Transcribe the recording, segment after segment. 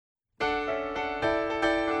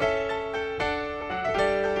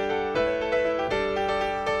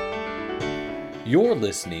You're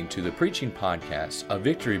listening to the preaching podcast of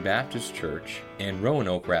Victory Baptist Church in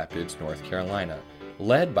Roanoke Rapids, North Carolina,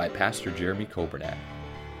 led by Pastor Jeremy Coburnack.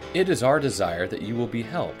 It is our desire that you will be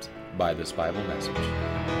helped by this Bible message.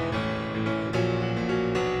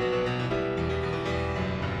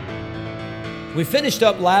 We finished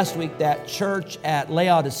up last week that church at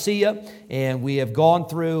Laodicea, and we have gone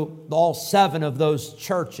through all 7 of those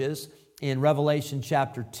churches in Revelation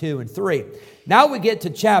chapter 2 and 3. Now we get to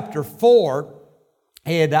chapter 4,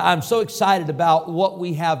 and I'm so excited about what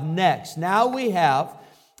we have next. Now we have,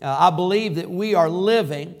 I believe that we are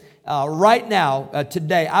living right now,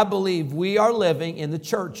 today, I believe we are living in the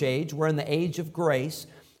church age. We're in the age of grace.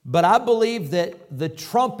 But I believe that the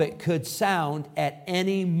trumpet could sound at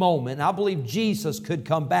any moment. I believe Jesus could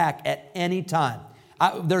come back at any time.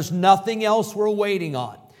 There's nothing else we're waiting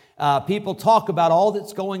on. People talk about all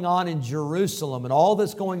that's going on in Jerusalem and all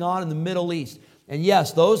that's going on in the Middle East. And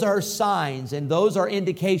yes, those are signs and those are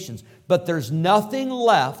indications. But there's nothing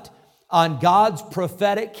left on God's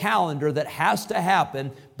prophetic calendar that has to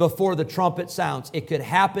happen before the trumpet sounds. It could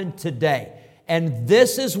happen today. And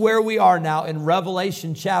this is where we are now in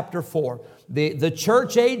Revelation chapter 4. The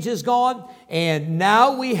church age is gone, and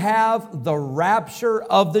now we have the rapture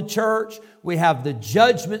of the church. We have the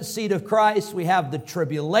judgment seat of Christ. We have the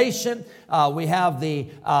tribulation. We have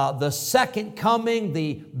the second coming,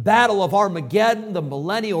 the battle of Armageddon, the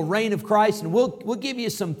millennial reign of Christ. And we'll give you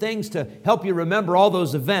some things to help you remember all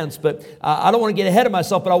those events. But I don't want to get ahead of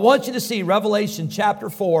myself, but I want you to see Revelation chapter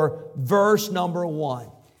 4, verse number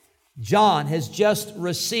 1. John has just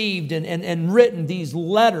received and written these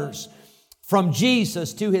letters from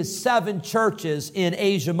Jesus to his 7 churches in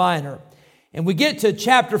Asia Minor. And we get to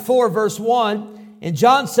chapter 4, verse 1, and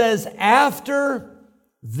John says, after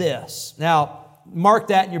this. Now, mark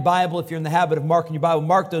that in your Bible. If you're in the habit of marking your Bible,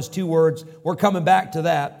 mark those 2 words. We're coming back to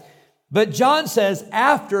that. But John says,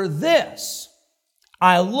 after this,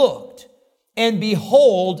 I looked, and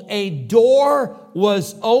behold, a door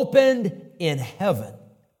was opened in heaven.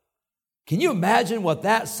 Can you imagine what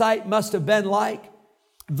that sight must have been like?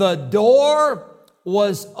 The door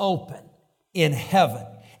was open in heaven.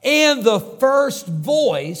 And the first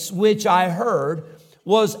voice which I heard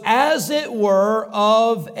was as it were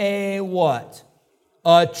of a what?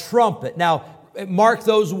 A trumpet. Now, mark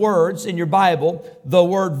those words in your Bible. The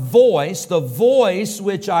word voice, the voice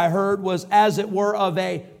which I heard was as it were of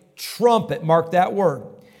a trumpet. Mark that word.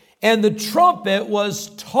 And the trumpet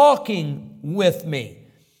was talking with me.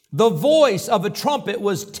 The voice of a trumpet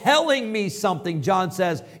was telling me something, John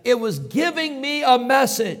says. It was giving me a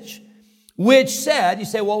message, which said, you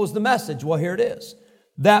say, what was the message? Well, here it is.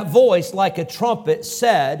 That voice, like a trumpet,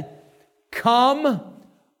 said, come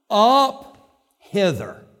up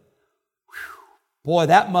hither. Whew. Boy,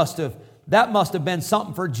 that must have been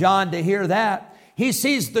something for John to hear that. He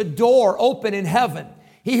sees the door open in heaven.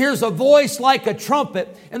 He hears a voice like a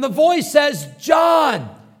trumpet, and the voice says,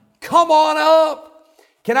 John, come on up.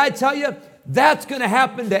 Can I tell you, that's going to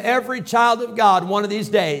happen to every child of God one of these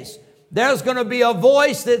days. There's going to be a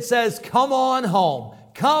voice that says, come on home,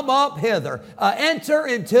 come up hither, enter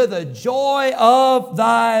into the joy of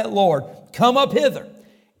thy Lord. Come up hither,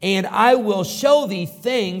 and I will show thee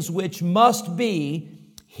things which must be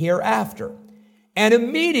hereafter. And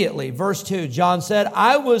immediately, verse 2, John said,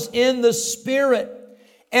 I was in the Spirit,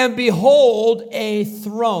 and behold, a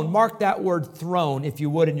throne. Mark that word throne, if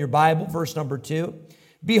you would, in your Bible, verse number 2.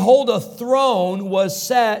 Behold, a throne was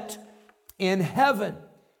set in heaven.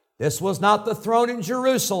 This was not the throne in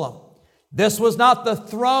Jerusalem. This was not the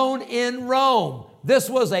throne in Rome.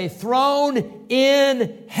 This was a throne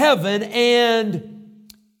in heaven.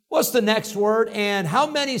 And what's the next word? And how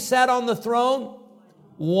many sat on the throne?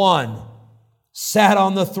 1 sat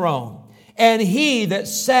on the throne. And he that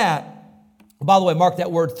sat, by the way, mark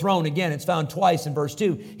that word throne again. It's found twice in verse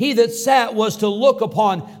 2. He that sat was to look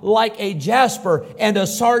upon like a jasper and a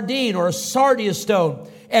sardine or a sardius stone.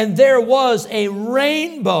 And there was a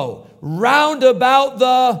rainbow round about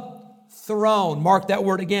the throne. Mark that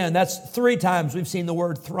word again. That's 3 times we've seen the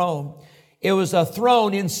word throne. It was a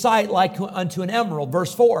throne in sight like unto an emerald.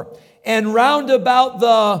 Verse 4. And round about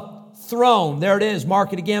the throne. There it is.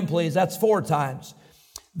 Mark it again, please. That's 4 times.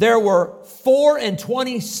 There were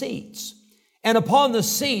 24 seats. And upon the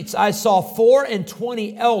seats I saw 24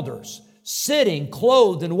 elders sitting,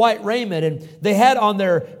 clothed in white raiment, and they had on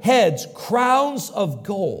their heads crowns of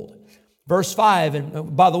gold. Verse 5,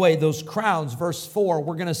 and by the way, those crowns, verse 4,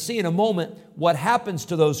 we're going to see in a moment what happens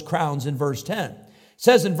to those crowns in verse 10. It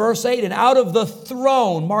says in verse 8, and out of the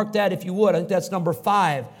throne, mark that if you would, I think that's number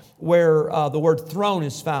 5, where the word throne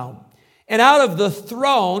is found. And out of the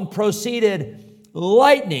throne proceeded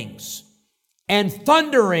lightnings and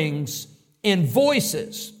thunderings in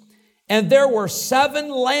voices. And there were 7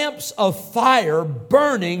 lamps of fire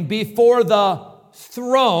burning before the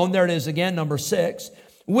throne. There it is again, number 6,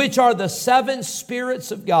 which are the 7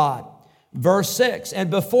 spirits of God. Verse 6, and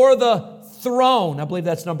before the throne, I believe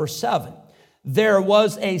that's number 7, there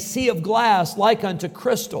was a sea of glass like unto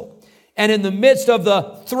crystal. And in the midst of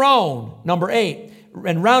the throne, number 8,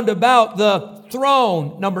 and round about the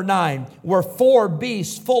throne, number 9, were 4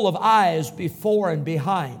 beasts full of eyes before and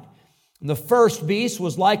behind. And the first beast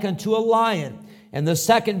was like unto a lion, and the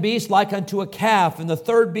second beast like unto a calf, and the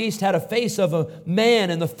third beast had a face of a man,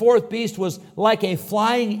 and the fourth beast was like a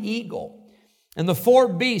flying eagle. And the 4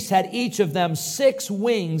 beasts had each of them 6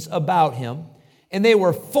 wings about him, and they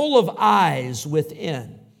were full of eyes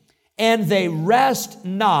within. And they rest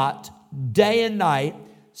not day and night,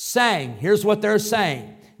 saying, here's what they're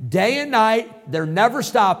saying. Day and night, they're never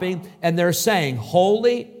stopping, and they're saying,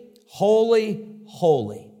 Holy, holy,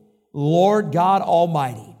 holy, Lord God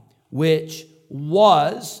Almighty, which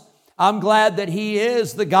was. I'm glad that He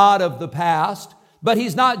is the God of the past, but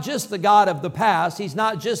He's not just the God of the past. He's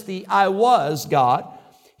not just the I was God.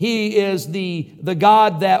 He is the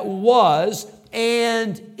God that was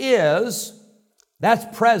and is.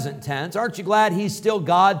 That's present tense. Aren't you glad He's still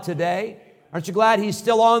God today? Aren't you glad He's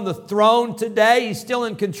still on the throne today? He's still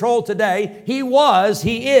in control today. He was,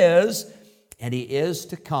 He is, and He is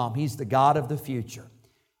to come. He's the God of the future.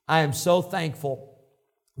 I am so thankful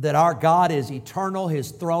that our God is eternal.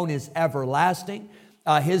 His throne is everlasting.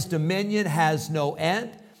 His dominion has no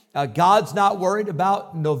end. God's not worried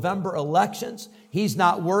about November elections. He's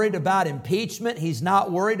not worried about impeachment. He's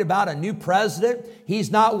not worried about a new president.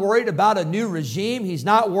 He's not worried about a new regime. He's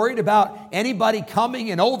not worried about anybody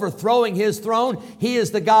coming and overthrowing His throne. He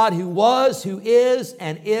is the God who was, who is,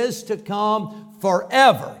 and is to come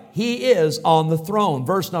forever. He is on the throne.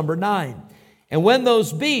 Verse number 9. And when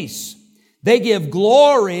those beasts, they give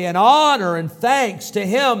glory and honor and thanks to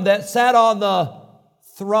Him that sat on the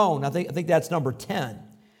throne. I think that's number 10.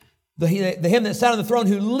 The Him that sat on the throne,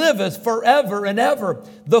 who liveth forever and ever.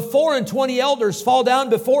 The 24 elders fall down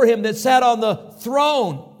before Him that sat on the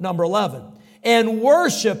throne, number 11, and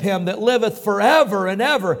worship Him that liveth forever and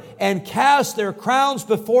ever, and cast their crowns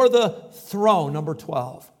before the throne, number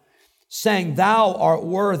 12, saying, Thou art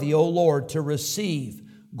worthy, O Lord, to receive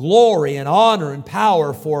glory and honor and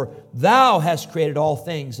power, for Thou hast created all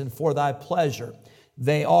things, and for Thy pleasure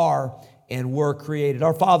they are and were created.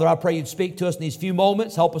 Our Father, I pray You'd speak to us in these few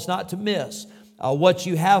moments. Help us not to miss what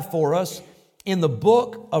You have for us in the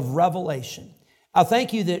book of Revelation. I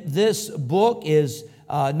thank You that this book is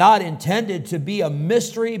not intended to be a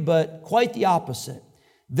mystery, but quite the opposite.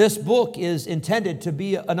 This book is intended to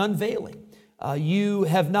be an unveiling. You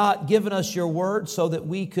have not given us Your word so that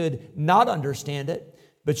we could not understand it,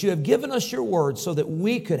 but You have given us Your word so that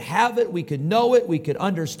we could have it, we could know it, we could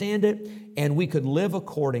understand it, and we could live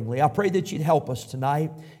accordingly. I pray that You'd help us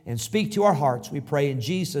tonight and speak to our hearts. We pray in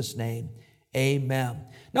Jesus' name, amen.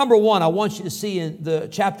 Number 1, I want you to see in the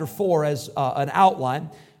chapter 4 as an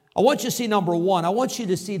outline. I want you to see number 1. I want you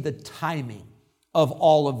to see the timing of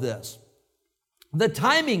all of this. The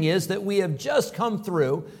timing is that we have just come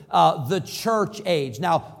through the church age.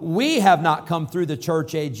 Now, we have not come through the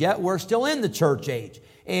church age yet. We're still in the church age.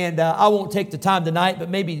 And I won't take the time tonight, but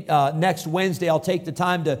maybe next Wednesday I'll take the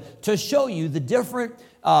time to show you the different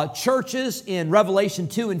churches in Revelation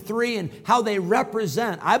 2 and 3 and how they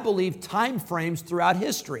represent, I believe, time frames throughout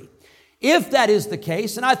history. If that is the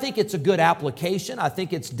case, and I think it's a good application, I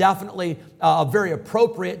think it's definitely very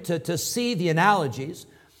appropriate to see the analogies.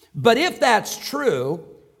 But if that's true,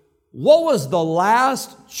 what was the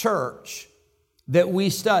last church that we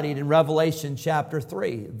studied in Revelation chapter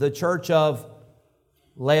 3? The church of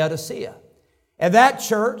Laodicea. And that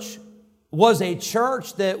church was a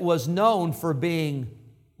church that was known for being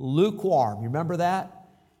lukewarm. You remember that?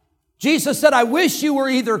 Jesus said, I wish you were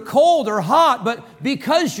either cold or hot, but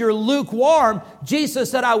because you're lukewarm,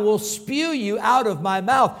 Jesus said, I will spew you out of my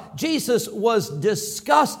mouth. Jesus was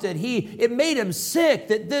disgusted. It made Him sick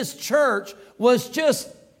that this church was just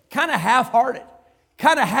kind of half-hearted,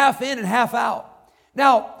 kind of half in and half out.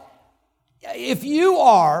 Now, if you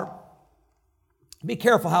are, be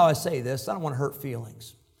careful how I say this, I don't want to hurt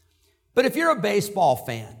feelings. But if you're a baseball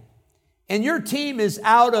fan and your team is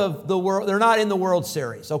out of the world, they're not in the World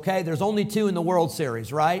Series, okay? There's only 2 in the World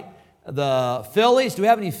Series, right? The Phillies, do we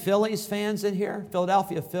have any Phillies fans in here?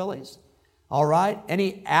 Philadelphia Phillies? All right.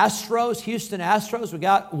 Any Astros, Houston Astros? We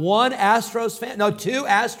got 1 Astros fan, no, 2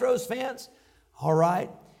 Astros fans? All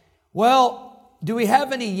right. Well, do we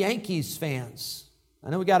have any Yankees fans?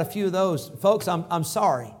 I know we got a few of those. Folks, I'm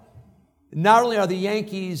sorry. Not only are the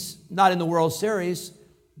Yankees not in the World Series,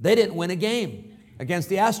 they didn't win a game against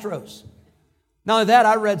the Astros. Not only that,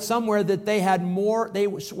 I read somewhere that they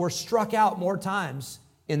were struck out more times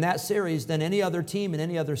in that series than any other team in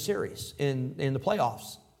any other series in the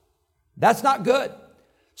playoffs. That's not good.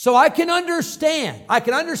 So I can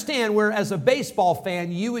understand where as a baseball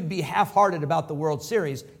fan, you would be half-hearted about the World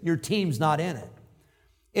Series. Your team's not in it.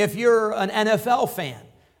 If you're an NFL fan,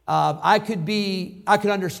 I could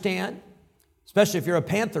understand, especially if you're a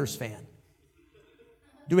Panthers fan.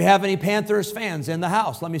 Do we have any Panthers fans in the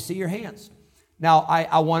house? Let me see your hands. Now,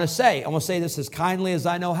 I want to say this as kindly as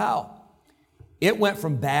I know how. It went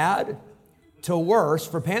from bad to worse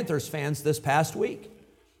for Panthers fans this past week.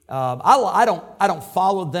 I don't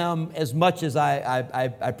follow them as much as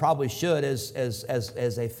I probably should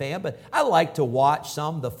as a fan, but I like to watch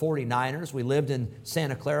some. The 49ers. We lived in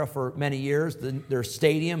Santa Clara for many years. Their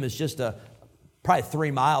stadium is just probably 3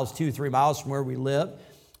 miles from where we live.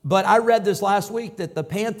 But I read this last week that the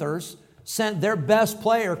Panthers sent their best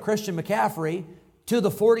player, Christian McCaffrey, to the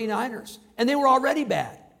 49ers. And they were already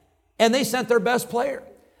bad. And they sent their best player.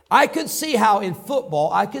 I could see how in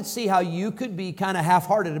football, you could be kind of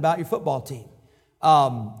half-hearted about your football team.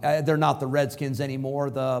 They're not the Redskins anymore,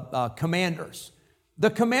 the Commanders. The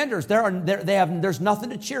Commanders, there's nothing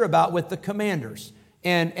to cheer about with the Commanders.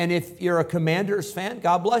 And if you're a Commanders fan,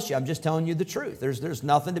 God bless you. I'm just telling you the truth. There's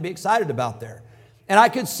nothing to be excited about there. And I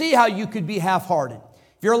could see how you could be half-hearted.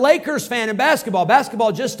 If you're a Lakers fan in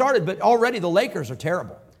basketball just started, but already the Lakers are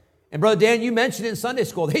terrible. And Brother Dan, you mentioned it in Sunday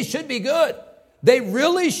school. They should be good. They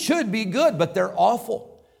really should be good, but they're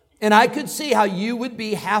awful. And I could see how you would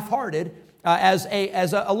be half-hearted as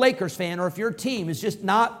a Lakers fan, or if your team is just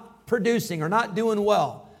not producing or not doing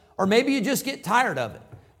well. Or maybe you just get tired of it.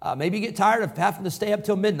 Maybe you get tired of having to stay up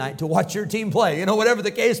till midnight to watch your team play, whatever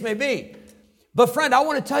the case may be. But friend, I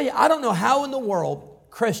want to tell you, I don't know how in the world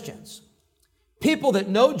Christians, people that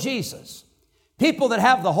know Jesus, people that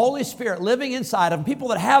have the Holy Spirit living inside of them, people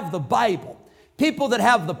that have the Bible, people that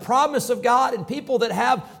have the promise of God, and people that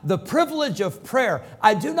have the privilege of prayer,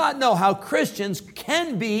 I do not know how Christians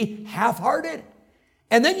can be half-hearted.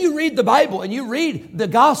 And then you read the Bible and you read the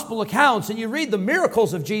gospel accounts and you read the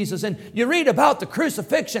miracles of Jesus and you read about the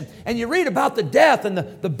crucifixion and you read about the death and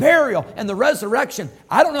the burial and the resurrection.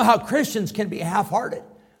 I don't know how Christians can be half-hearted.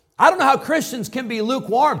 I don't know how Christians can be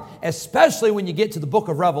lukewarm, especially when you get to the book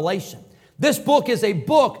of Revelation. This book is a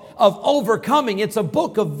book of overcoming. It's a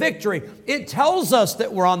book of victory. It tells us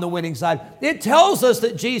that we're on the winning side. It tells us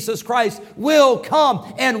that Jesus Christ will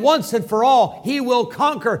come, and once and for all, He will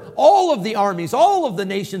conquer all of the armies, all of the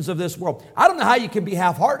nations of this world. I don't know how you can be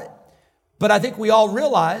half-hearted, but I think we all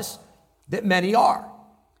realize that many are.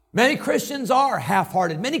 Many Christians are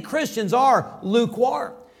half-hearted. Many Christians are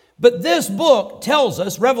lukewarm. But this book tells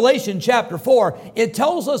us, Revelation chapter 4, it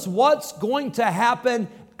tells us what's going to happen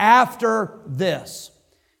after this.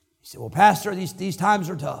 You say, well, Pastor, these times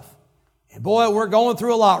are tough. And boy, we're going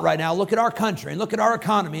through a lot right now. Look at our country and look at our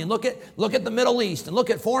economy and look at the Middle East and look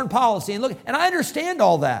at foreign policy and I understand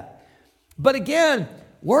all that. But again,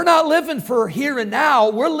 we're not living for here and now.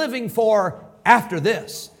 We're living for after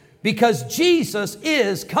this because Jesus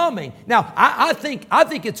is coming. Now, I think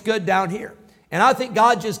it's good down here. And I think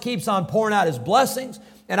God just keeps on pouring out His blessings.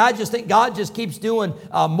 And I just think God just keeps doing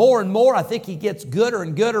more and more. I think He gets gooder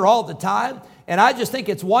and gooder all the time. And I just think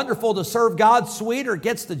it's wonderful to serve God sweeter. It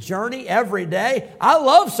gets the journey every day. I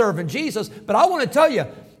love serving Jesus, but I want to tell you,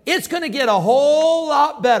 it's going to get a whole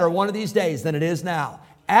lot better one of these days than it is now.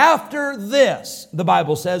 After this, the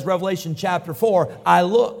Bible says, Revelation chapter 4, I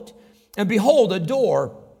looked, and behold, a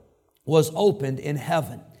door was opened in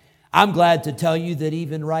heaven. I'm glad to tell you that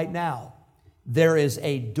even right now, there is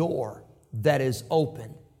a door that is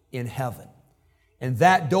open in heaven. And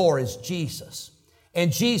that door is Jesus.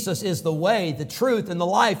 And Jesus is the way, the truth, and the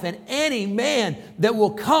life. And any man that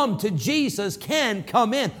will come to Jesus can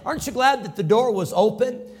come in. Aren't you glad that the door was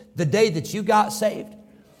open the day that you got saved?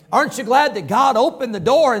 Aren't you glad that God opened the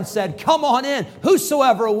door and said, come on in,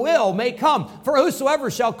 whosoever will may come, for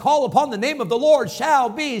whosoever shall call upon the name of the Lord shall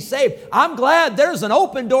be saved. I'm glad there's an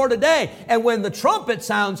open door today. And when the trumpet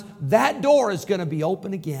sounds, that door is going to be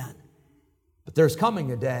open again. But there's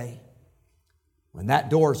coming a day when that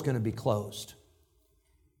door is going to be closed.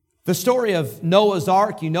 The story of Noah's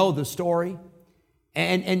Ark, you know the story.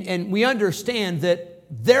 And we understand that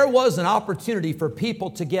there was an opportunity for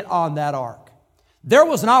people to get on that ark. There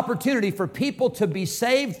was an opportunity for people to be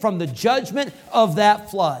saved from the judgment of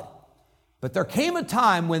that flood. But there came a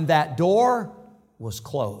time when that door was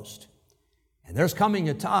closed. And there's coming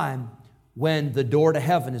a time when the door to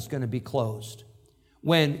heaven is going to be closed.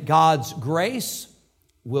 When God's grace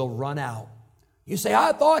will run out. You say,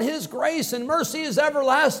 I thought His grace and mercy is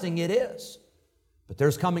everlasting. It is. But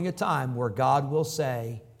there's coming a time where God will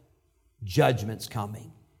say, judgment's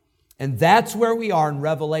coming. And that's where we are in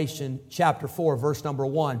Revelation chapter 4, verse number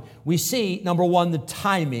 1. We see, number 1, the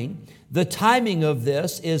timing. The timing of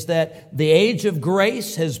this is that the age of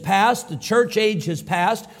grace has passed, the church age has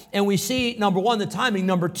passed, and we see, number 1, the timing.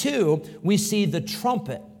 Number 2, we see the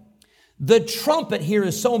trumpet. The trumpet here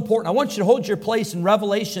is so important. I want you to hold your place in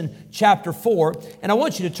Revelation chapter 4, and I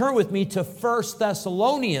want you to turn with me to 1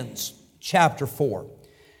 Thessalonians chapter 4.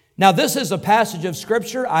 Now, this is a passage of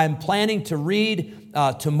Scripture I'm planning to read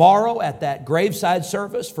tomorrow at that graveside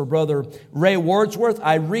service for Brother Ray Wordsworth.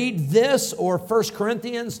 I read this or 1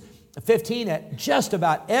 Corinthians 15 at just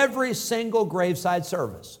about every single graveside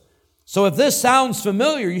service. So if this sounds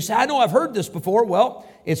familiar, you say, I know I've heard this before. Well,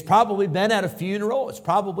 it's probably been at a funeral. It's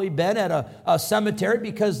probably been at a cemetery,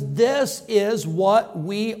 because this is what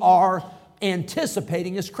we are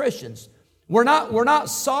anticipating as Christians. We're not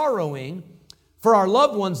sorrowing for our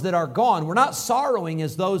loved ones that are gone. We're not sorrowing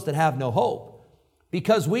as those that have no hope,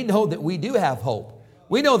 because we know that we do have hope.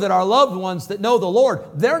 We know that our loved ones that know the Lord,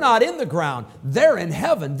 they're not in the ground. They're in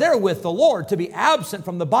heaven. They're with the Lord. To be absent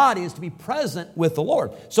from the body is to be present with the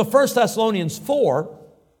Lord. So 1 Thessalonians 4,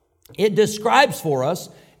 it describes for us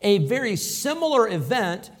a very similar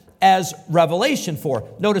event as Revelation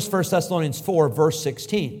 4. Notice 1 Thessalonians 4, verse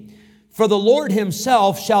 16. For the Lord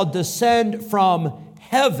Himself shall descend from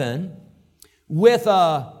heaven with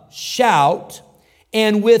a shout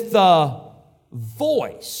and with the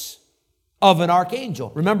voice of an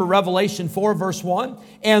archangel. Remember Revelation 4, verse 1?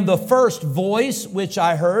 And the first voice which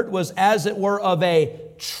I heard was as it were of a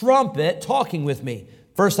trumpet talking with me.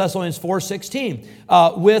 1 Thessalonians 4, 16.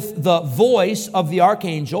 With the voice of the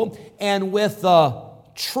archangel and with the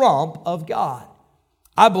trump of God.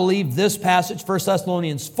 I believe this passage, 1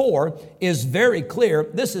 Thessalonians 4, is very clear.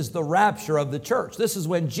 This is the rapture of the church. This is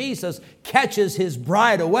when Jesus catches His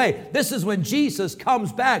bride away. This is when Jesus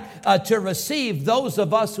comes back to receive those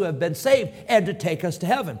of us who have been saved and to take us to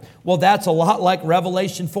heaven. Well, that's a lot like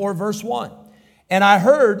Revelation 4, verse 1. And I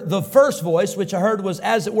heard the first voice, which I heard was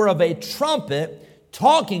as it were of a trumpet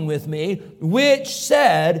talking with me, which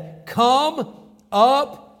said, come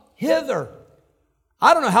up hither.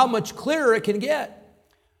 I don't know how much clearer it can get.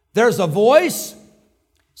 There's a voice,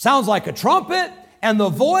 sounds like a trumpet, and the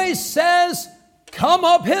voice says, come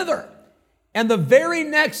up hither. And the very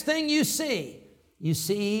next thing you see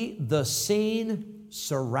the scene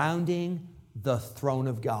surrounding the throne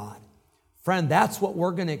of God. Friend, that's what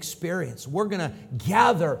we're going to experience. We're going to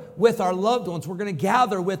gather with our loved ones. We're going to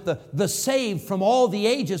gather with the saved from all the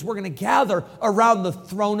ages. We're going to gather around the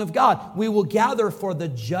throne of God. We will gather for the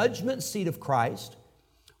judgment seat of Christ,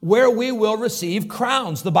 where we will receive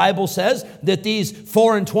crowns. The Bible says that these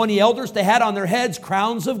 24 elders, they had on their heads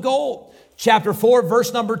crowns of gold. Chapter 4,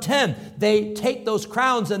 verse number 10, they take those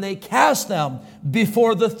crowns and they cast them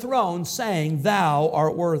before the throne, saying, thou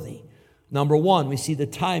art worthy. Number 1, we see the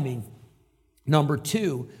timing. Number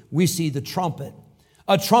 2, we see the trumpet.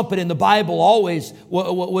 A trumpet in the Bible always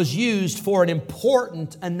was used for an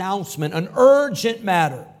important announcement, an urgent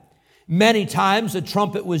matter. Many times a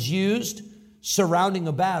trumpet was used surrounding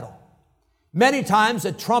a battle. Many times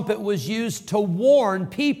a trumpet was used to warn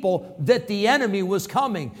people that the enemy was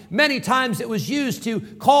coming. Many times it was used to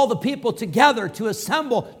call the people together, to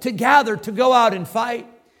assemble, to gather, to go out and fight.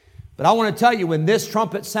 But I want to tell you, when this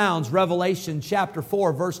trumpet sounds, Revelation chapter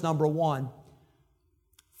 4, verse number 1,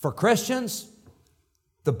 for Christians,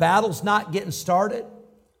 the battle's not getting started.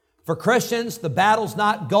 For Christians, the battle's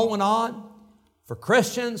not going on. For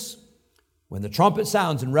Christians, when the trumpet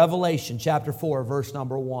sounds in Revelation chapter 4, verse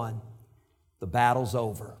number 1, the battle's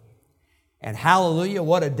over. And hallelujah,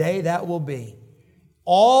 what a day that will be.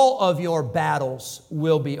 All of your battles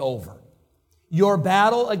will be over. Your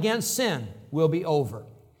battle against sin will be over.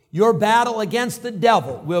 Your battle against the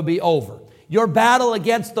devil will be over. Your battle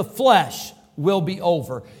against the flesh will be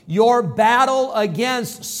over. Your battle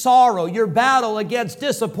against sorrow, your battle against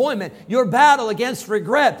disappointment, your battle against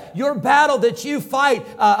regret, your battle that you fight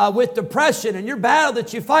with depression, and your battle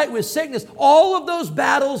that you fight with sickness, all of those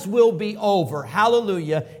battles will be over.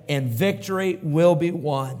 Hallelujah. And victory will be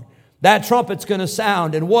won. That trumpet's going to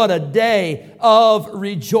sound, and what a day of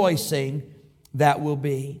rejoicing that will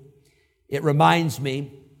be. It reminds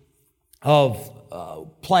me of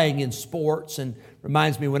playing in sports, and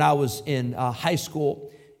reminds me when I was in high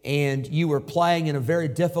school and you were playing in a very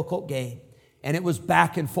difficult game, and it was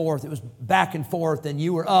back and forth. It was back and forth, and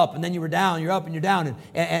you were up and then you were down, you're up and you're down,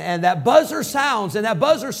 and that buzzer sounds,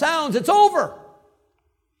 it's over.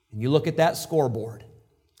 And you look at that scoreboard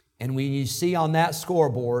And when you see on that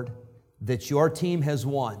scoreboard that your team has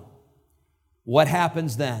won, what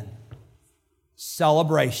happens then?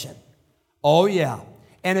 Celebration. Oh yeah.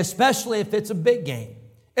 And especially if it's a big game,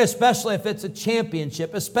 especially if it's a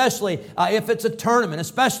championship, especially if it's a tournament,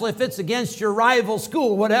 especially if it's against your rival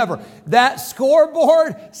school, whatever. That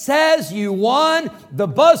scoreboard says you won, the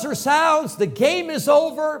buzzer sounds, the game is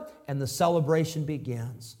over, and the celebration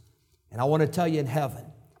begins. And I want to tell you, in heaven,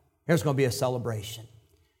 there's going to be a celebration.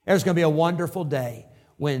 There's going to be a wonderful day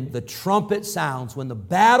when the trumpet sounds, when the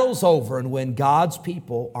battle's over, and when God's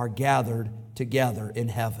people are gathered together in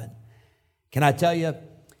heaven. Can I tell you,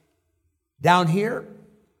 down here,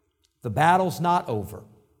 the battle's not over.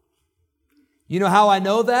 You know how I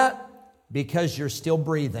know that? Because you're still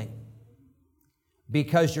breathing.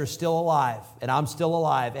 Because you're still alive, and I'm still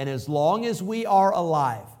alive. And as long as we are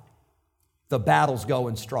alive, the battle's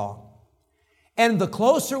going strong. And the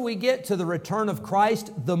closer we get to the return of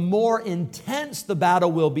Christ, the more intense the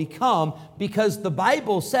battle will become, because the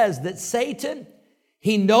Bible says that Satan,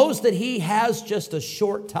 he knows that he has just a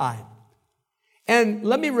short time. And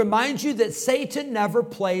let me remind you that Satan never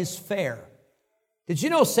plays fair. Did you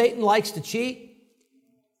know Satan likes to cheat?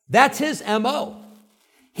 That's his MO.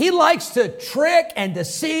 He likes to trick and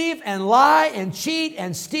deceive and lie and cheat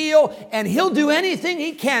and steal, and he'll do anything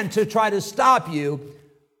he can to try to stop you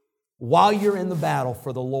while you're in the battle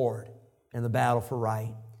for the Lord and the battle for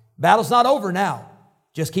right. Battle's not over now.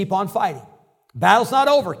 Just keep on fighting. Battle's not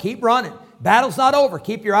over. Keep running. Battle's not over.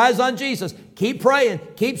 Keep your eyes on Jesus. Keep praying.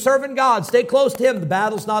 Keep serving God. Stay close to Him. The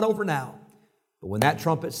battle's not over now. But when that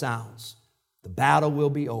trumpet sounds, the battle will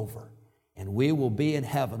be over, and we will be in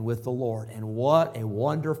heaven with the Lord. And what a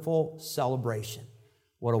wonderful celebration.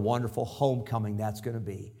 What a wonderful homecoming that's going to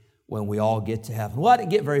be when we all get to heaven. Well, I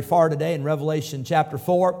didn't get very far today in Revelation chapter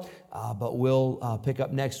 4, but we'll pick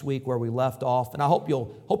up next week where we left off. And I hope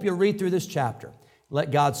you'll read through this chapter.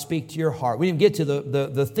 Let God speak to your heart. We didn't get to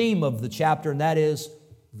the theme of the chapter, and that is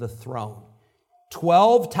the throne.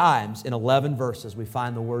 12 times in 11 verses we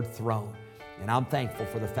find the word throne. And I'm thankful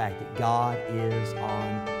for the fact that God is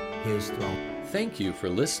on His throne. Thank you for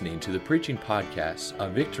listening to the preaching podcast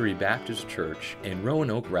of Victory Baptist Church in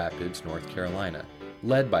Roanoke Rapids, North Carolina,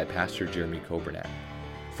 led by Pastor Jeremy Coburnack.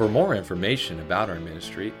 For more information about our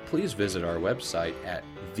ministry, please visit our website at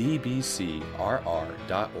vbcrr.org.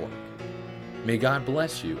 May God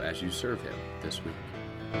bless you as you serve Him this week.